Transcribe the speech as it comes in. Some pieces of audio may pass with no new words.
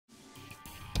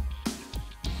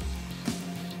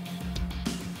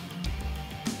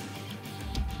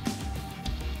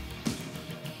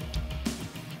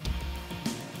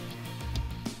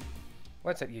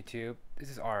What's up YouTube? This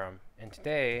is Aram, and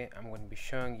today I'm going to be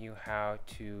showing you how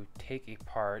to take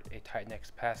apart a Titan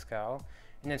X Pascal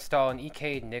and install an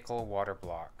EK nickel water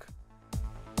block.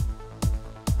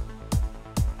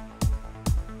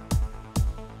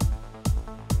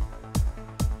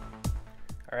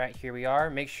 Alright, here we are.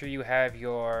 Make sure you have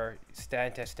your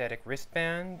anti-static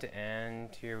wristband,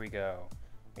 and here we go.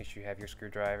 Make sure you have your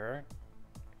screwdriver.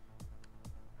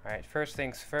 Alright, first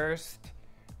things first.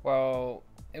 Well,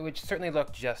 it would certainly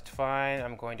look just fine.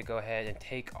 I'm going to go ahead and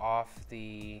take off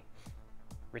the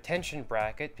retention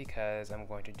bracket because I'm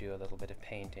going to do a little bit of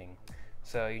painting.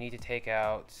 So you need to take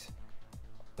out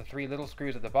the 3 little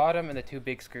screws at the bottom and the 2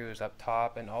 big screws up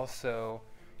top, and also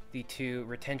the 2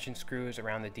 retention screws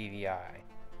around the DVI.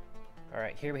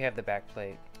 Alright, here we have the back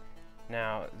plate.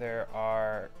 Now there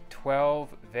are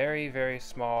 12 very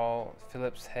small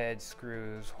Phillips head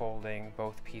screws holding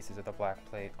both pieces of the black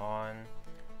plate on.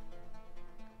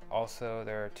 Also,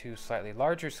 there are 2 slightly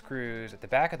larger screws at the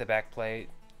back of the back plate,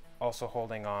 also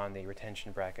holding on the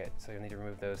retention bracket, so you'll need to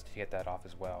remove those to get that off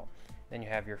as well. Then you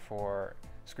have your 4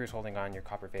 screws holding on your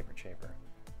copper vapor chamber.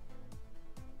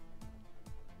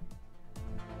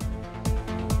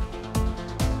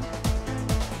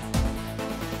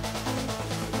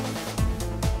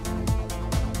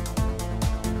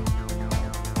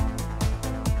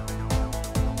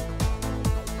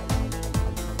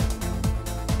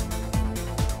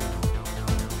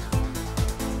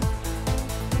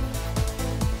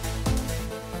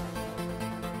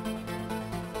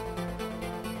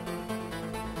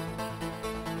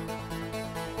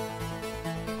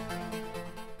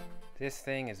 This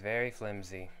thing is very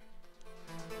flimsy.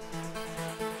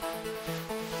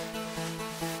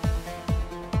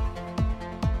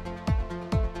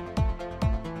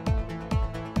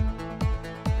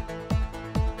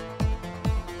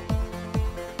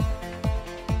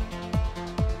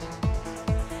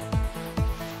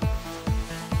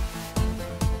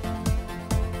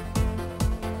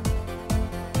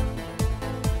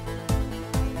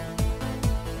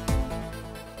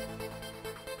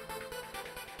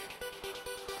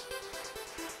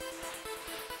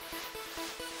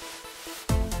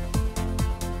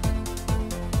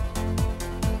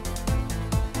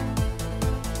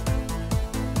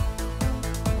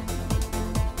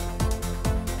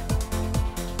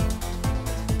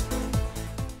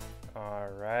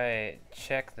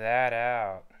 Check that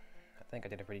out. I think I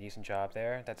did a pretty decent job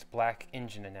there. That's black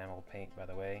engine enamel paint, by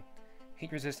the way.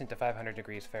 Heat resistant to 500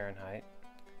 degrees Fahrenheit.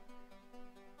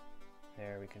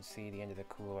 There we can see the end of the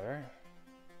cooler.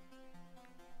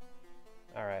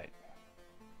 Alright.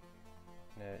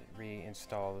 I'm going to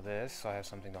reinstall this so I have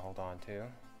something to hold on to.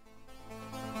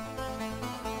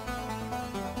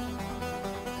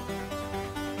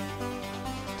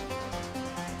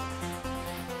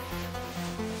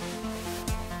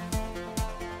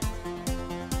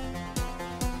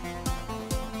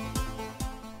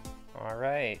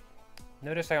 Alright,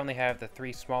 notice I only have the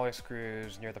 3 smaller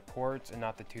screws near the ports and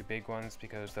not the 2 big ones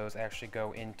because those actually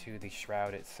go into the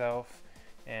shroud itself,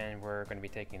 and we're going to be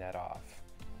taking that off.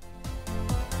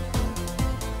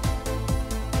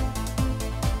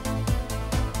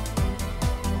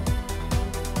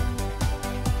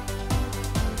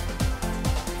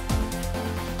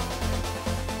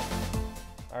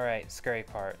 Alright, scary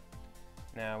part.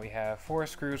 Now we have 4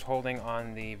 screws holding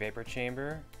on the vapor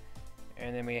chamber.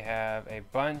 And then we have a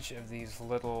bunch of these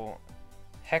little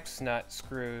hex nut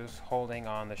screws holding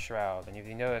on the shroud. And if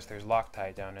you notice, there's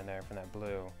Loctite down in there from that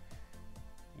blue.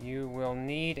 You will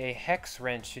need a hex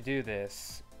wrench to do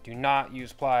this. Do not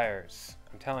use pliers.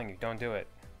 I'm telling you, don't do it.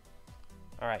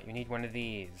 Alright, you need one of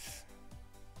these.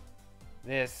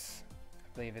 This,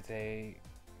 I believe it's a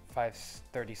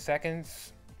 5/32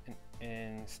 seconds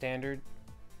in standard.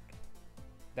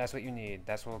 That's what you need.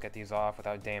 That's what will get these off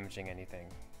without damaging anything.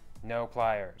 No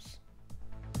pliers.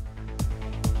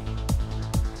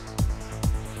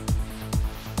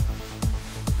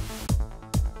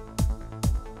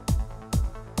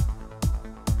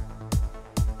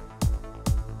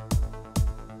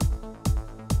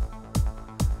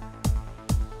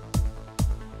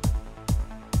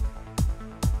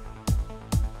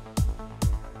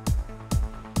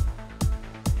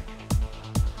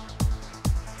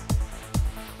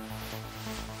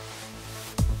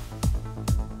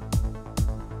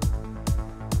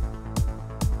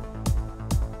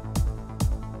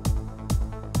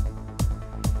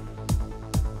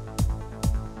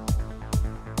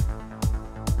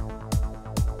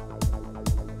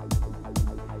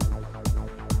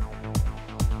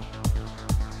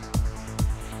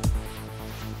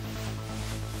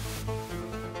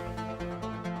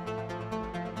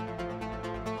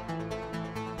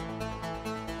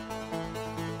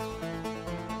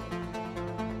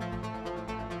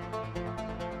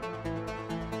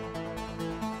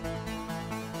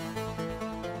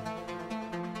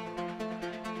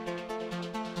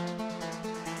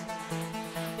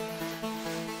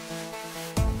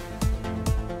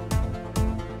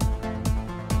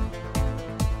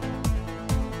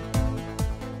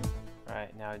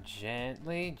 Now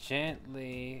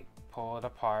gently pull it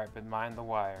apart, but mind the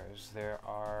wires. There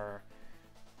are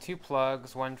two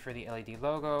plugs, one for the LED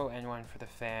logo and one for the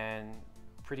fan,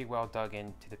 pretty well dug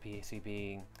into the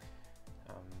PCB.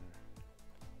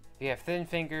 If you have thin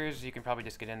fingers, you can probably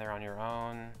just get in there on your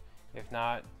own. If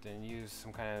not, then use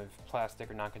some kind of plastic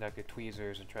or non-conductive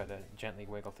tweezers and try to gently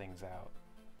wiggle things out.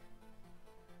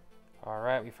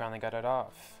 Alright, we finally got it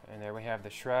off. And there we have the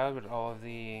shroud with all of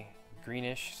the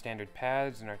greenish standard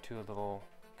pads and our two little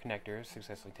connectors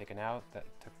successfully taken out. That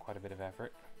took quite a bit of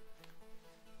effort.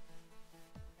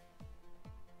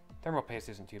 Thermal paste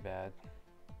isn't too bad.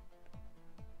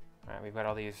 Alright, we've got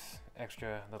all these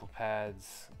extra little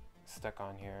pads stuck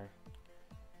on here.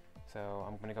 So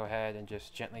I'm going to go ahead and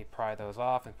just gently pry those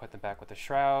off and put them back with the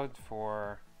shroud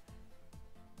for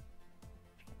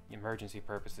emergency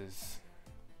purposes.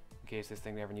 In case this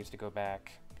thing ever needs to go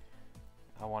back,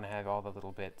 I want to have all the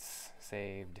little bits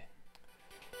saved.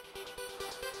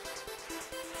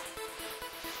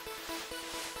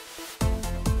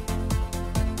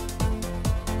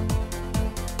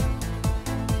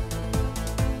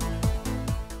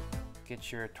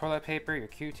 Get your toilet paper, your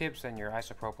Q-tips, and your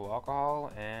isopropyl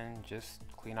alcohol, and just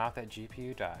clean off that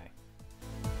GPU die.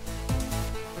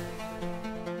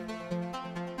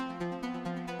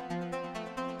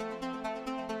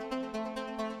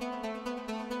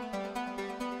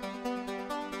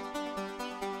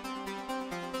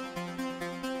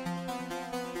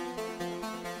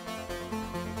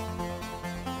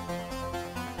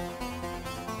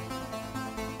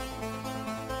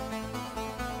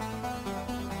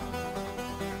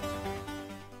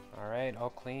 All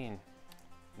clean,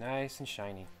 nice and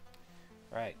shiny.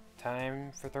 Right,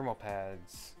 time for thermal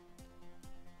pads.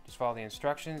 Just follow the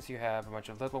instructions. You have a bunch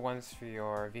of little ones for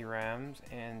your VRAMs,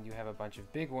 and you have a bunch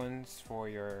of big ones for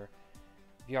your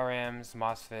VRMs,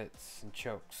 MOSFETs, and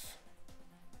chokes.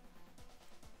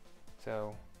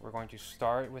 So we're going to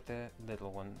start with the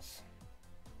little ones.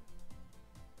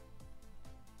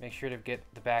 Make sure to get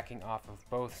the backing off of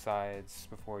both sides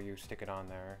before you stick it on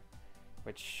there,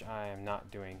 which I am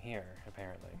not doing here,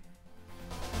 apparently.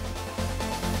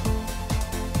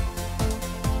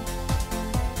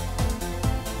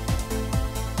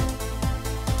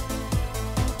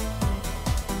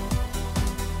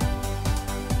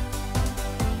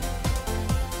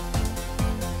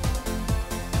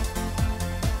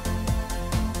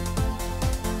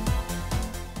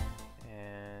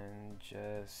 And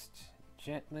just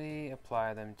gently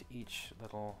apply them to each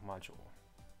little module.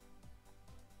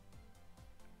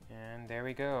 And there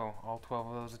we go, all 12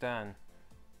 of those done.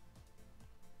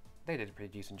 They did a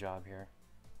pretty decent job here.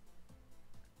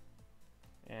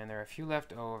 And there are a few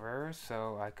left over,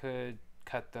 so I could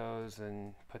cut those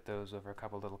and put those over a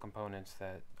couple little components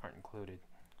that aren't included.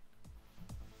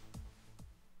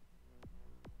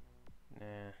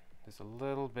 Nah, there's a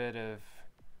little bit of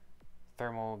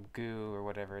thermal goo or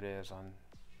whatever it is on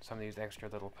some of these extra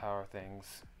little power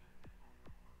things.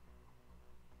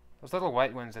 Those little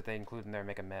white ones that they include in there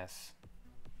make a mess.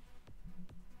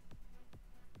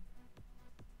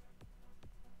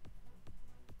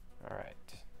 Alright.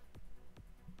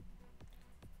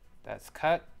 That's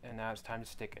cut, and now it's time to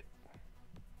stick it.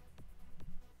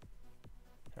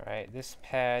 Alright, this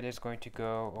pad is going to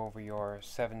go over your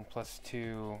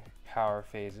 7+2 power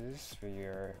phases for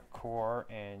your core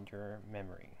and your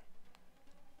memory.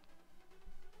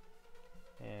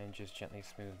 And just gently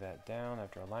smooth that down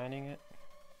after aligning it.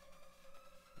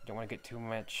 You don't want to get too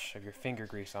much of your finger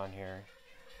grease on here.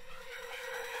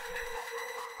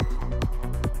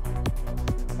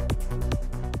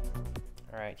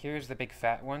 Alright, here's the big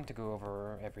fat one to go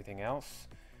over everything else.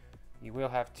 You will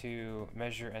have to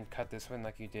measure and cut this one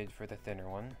like you did for the thinner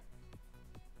one.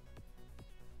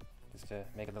 Just to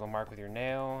make a little mark with your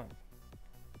nail.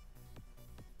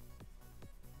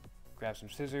 Grab some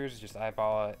scissors, just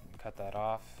eyeball it and cut that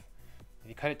off. If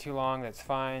you cut it too long, that's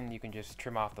fine. You can just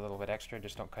trim off the little bit extra,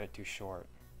 just don't cut it too short.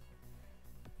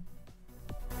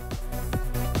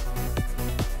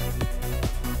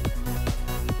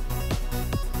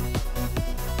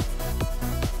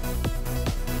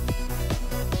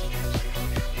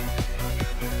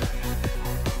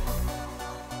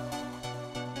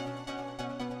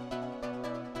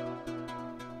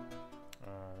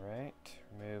 Alright,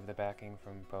 remove the backing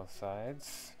from both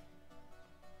sides.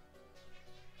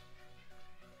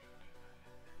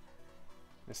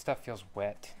 This stuff feels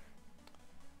wet.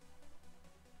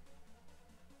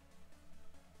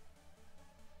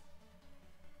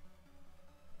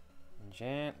 And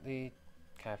gently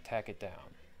kind of tack it down.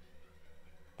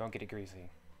 Don't get it greasy.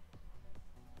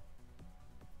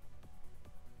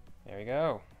 There we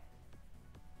go.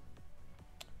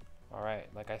 Alright. Alright,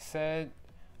 like I said,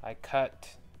 I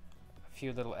cut a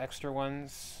few little extra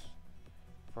ones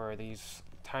for these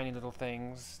tiny little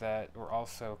things that were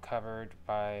also covered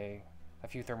by a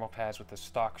few thermal pads with the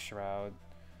stock shroud.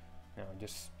 You know,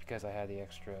 just because I had the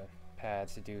extra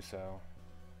pads to do so.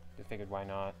 Just figured why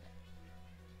not.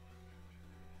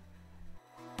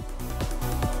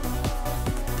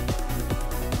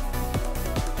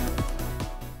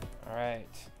 Alright,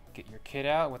 get your kit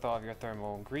out with all of your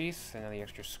thermal grease and all the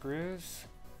extra screws.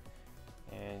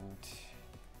 And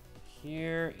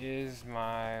here is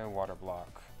my water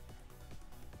block.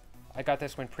 I got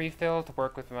this one pre-filled to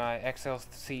work with my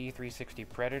XLC 360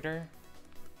 Predator.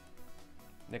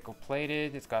 Nickel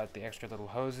plated, it's got the extra little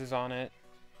hoses on it.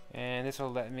 And this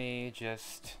will let me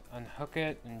just unhook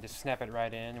it and just snap it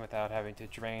right in without having to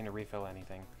drain or refill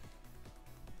anything.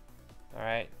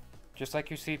 Alright, just like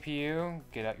your CPU,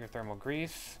 get out your thermal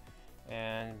grease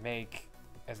and make,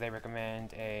 as they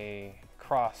recommend, a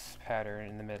cross pattern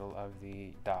in the middle of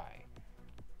the die.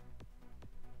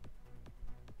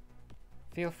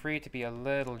 Feel free to be a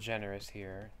little generous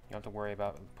here. You don't have to worry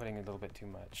about putting a little bit too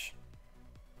much.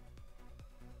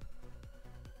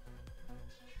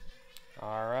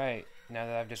 Alright, now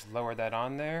that I've just lowered that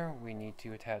on there, we need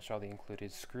to attach all the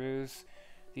included screws.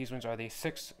 These ones are the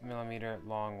 6mm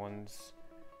long ones.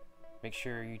 Make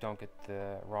sure you don't get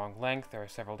the wrong length. There are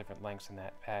several different lengths in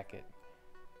that packet.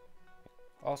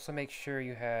 Also make sure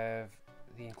you have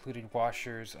the included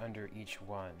washers under each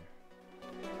one.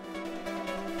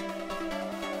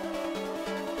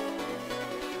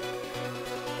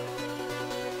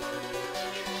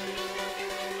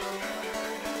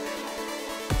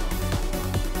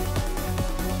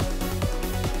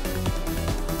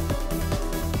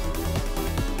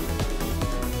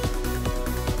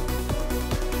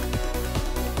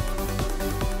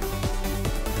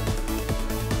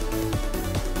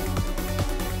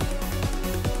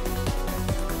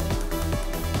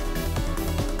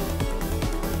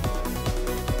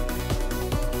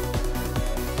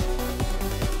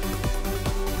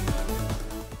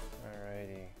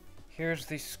 Here's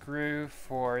the screw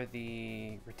for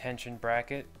the retention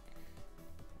bracket.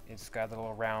 It's got a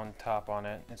little round top on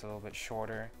it. It's a little bit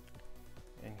shorter.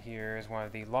 And here's one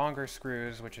of the longer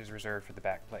screws, which is reserved for the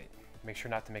backplate. Make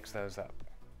sure not to mix those up.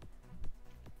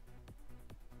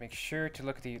 Make sure to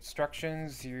look at the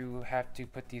instructions. You have to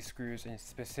put these screws in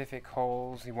specific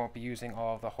holes. You won't be using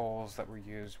all of the holes that were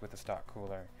used with the stock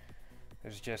cooler.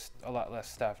 There's just a lot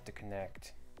less stuff to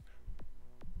connect.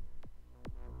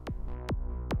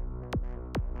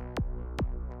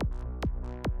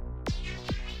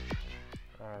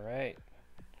 Alright,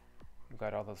 we've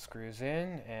got all the screws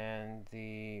in and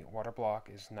the water block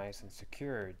is nice and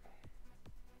secured.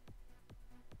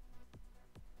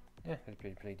 Yeah, it's a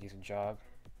pretty decent job.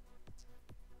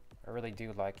 I really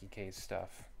do like EK's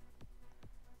stuff.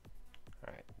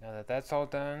 Alright, now that that's all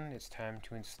done, it's time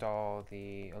to install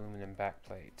the aluminum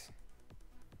backplate.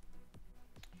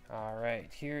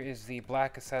 Alright, here is the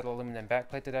black acetyl aluminum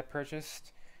backplate that I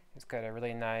purchased. It's got a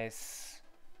really nice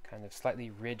kind of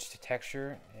slightly ridged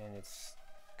texture, and it's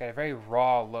got a very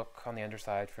raw look on the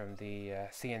underside from the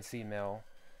CNC mill.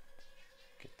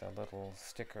 Get the little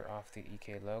sticker off the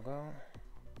EK logo.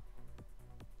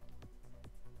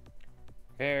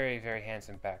 Very, very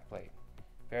handsome backplate.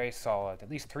 Very solid, at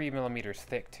least 3mm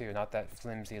thick too, not that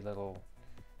flimsy little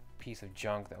piece of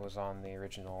junk that was on the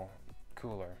original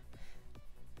cooler.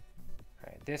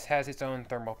 Alright, this has its own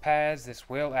thermal pads. This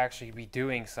will actually be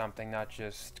doing something, not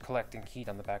just collecting heat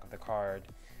on the back of the card.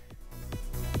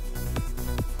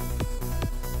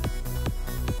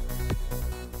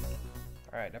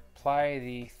 Alright, apply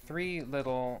the 3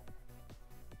 little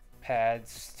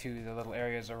pads to the little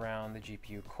areas around the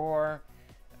GPU core,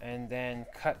 and then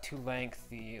cut to length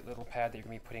the little pad that you're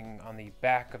going to be putting on the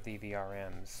back of the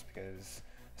VRMs, because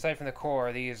aside from the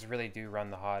core, these really do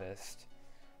run the hottest.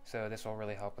 So this will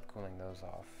really help with cooling those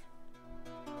off.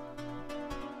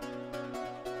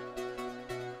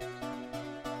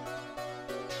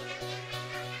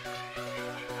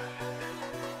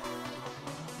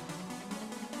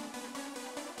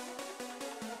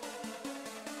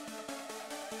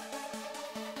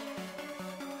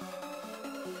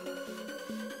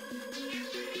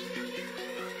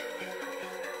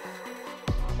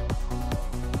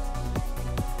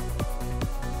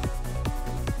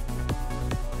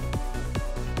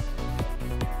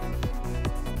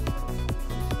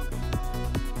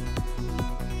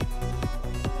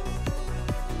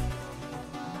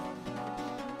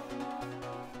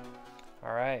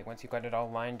 Alright, once you've got it all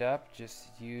lined up, just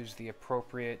use the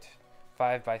appropriate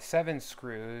 5x7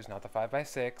 screws, not the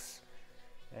 5x6,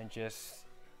 and just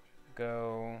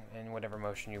go in whatever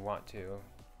motion you want to.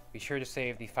 Be sure to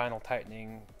save the final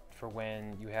tightening for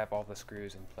when you have all the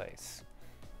screws in place.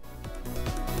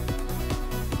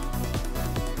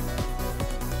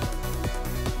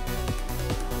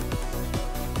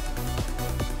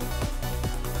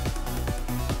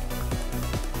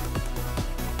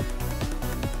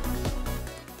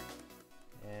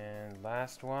 And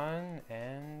last one,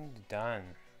 and done.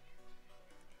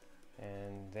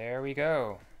 And there we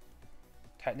go.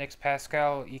 Titan X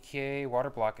Pascal EKA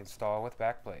Waterblock install with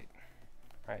backplate.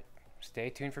 Alright, stay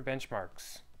tuned for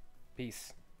benchmarks.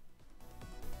 Peace.